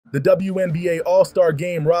The WNBA All-Star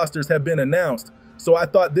Game rosters have been announced, so I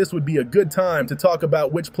thought this would be a good time to talk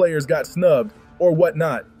about which players got snubbed or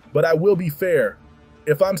whatnot. But I will be fair.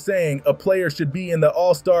 If I'm saying a player should be in the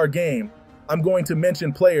All-Star Game, I'm going to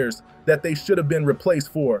mention players that they should have been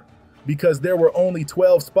replaced for, because there were only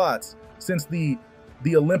 12 spots since the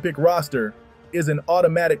Olympic roster is an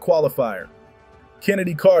automatic qualifier.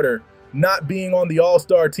 Kennedy Carter not being on the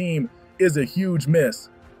All-Star team is a huge miss.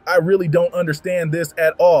 I really don't understand this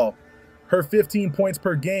at all. Her 15 points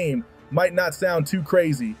per game might not sound too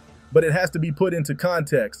crazy, but it has to be put into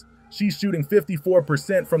context. She's shooting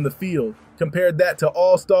 54% from the field. Compared that to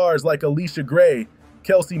all-stars like Allisha Gray,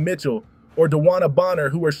 Kelsey Mitchell, or DeWanna Bonner,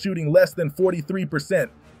 who are shooting less than 43%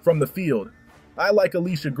 from the field. I like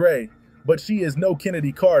Allisha Gray, but she is no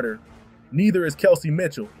Kennedy Carter. Neither is Kelsey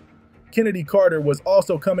Mitchell. Kennedy Carter was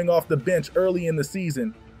also coming off the bench early in the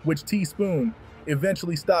season, which Teaspoon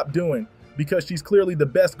eventually stopped doing because she's clearly the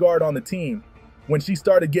best guard on the team. When she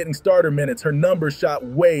started getting starter minutes, her numbers shot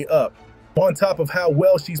way up. On top of how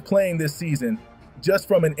well she's playing this season, just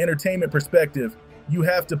from an entertainment perspective, you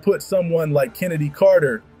have to put someone like Kennedy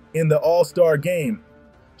Carter in the All-Star Game.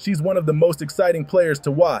 She's one of the most exciting players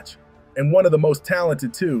to watch, and one of the most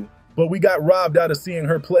talented too. But we got robbed out of seeing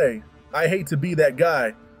her play. I hate to be that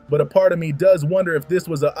guy, but a part of me does wonder if this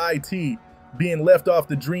was a IT being left off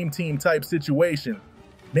the dream team type situation.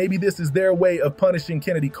 Maybe this is their way of punishing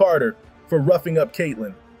Kennedy Carter for roughing up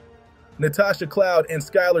Caitlin. Natasha Cloud and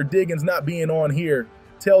Skylar Diggins not being on here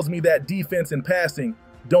tells me that defense and passing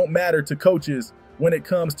don't matter to coaches when it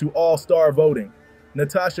comes to all-star voting.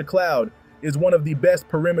 Natasha Cloud is one of the best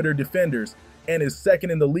perimeter defenders and is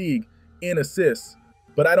second in the league in assists.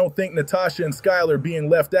 But I don't think Natasha and Skylar being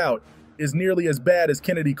left out is nearly as bad as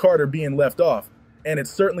Kennedy Carter being left off. And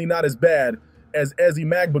it's certainly not as bad as Ezi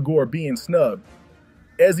Magbegor being snubbed.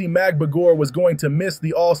 Ezi Magbegor was going to miss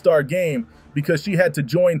the All-Star Game because she had to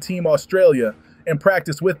join Team Australia and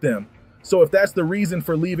practice with them. So if that's the reason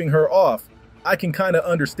for leaving her off, I can kind of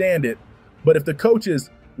understand it. But if the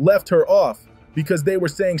coaches left her off because they were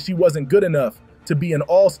saying she wasn't good enough to be an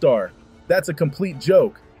All-Star, that's a complete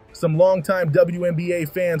joke. Some longtime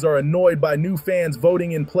WNBA fans are annoyed by new fans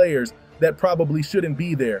voting in players that probably shouldn't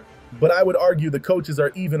be there. But I would argue the coaches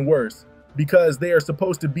are even worse, because they are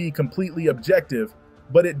supposed to be completely objective,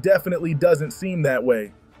 but it definitely doesn't seem that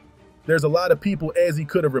way. There's a lot of people Ezi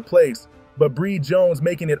could have replaced, but Bree Jones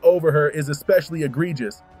making it over her is especially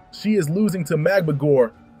egregious. She is losing to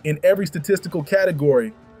Magbegor in every statistical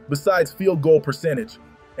category besides field goal percentage,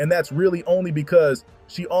 and that's really only because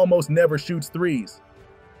she almost never shoots threes.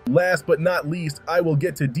 Last but not least, I will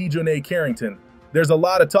get to Dejonae Carrington. There's a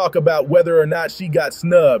lot of talk about whether or not she got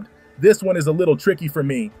snubbed. This one is a little tricky for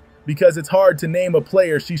me, because it's hard to name a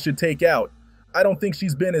player she should take out. I don't think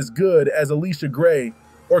she's been as good as Allisha Gray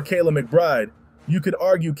or Kayla McBride. You could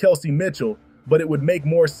argue Kelsey Mitchell, but it would make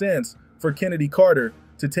more sense for Kennedy Carter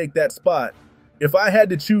to take that spot. If I had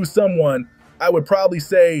to choose someone, I would probably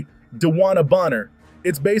say DeWanna Bonner.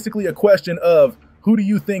 It's basically a question of who do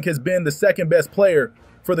you think has been the second best player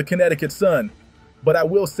for the Connecticut Sun. But I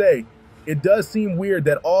will say, it does seem weird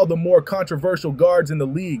that all the more controversial guards in the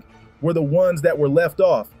league were the ones that were left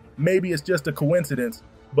off. Maybe it's just a coincidence,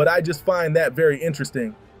 but I just find that very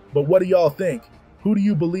interesting. But what do y'all think? Who do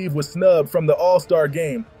you believe was snubbed from the All-Star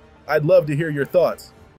Game? I'd love to hear your thoughts.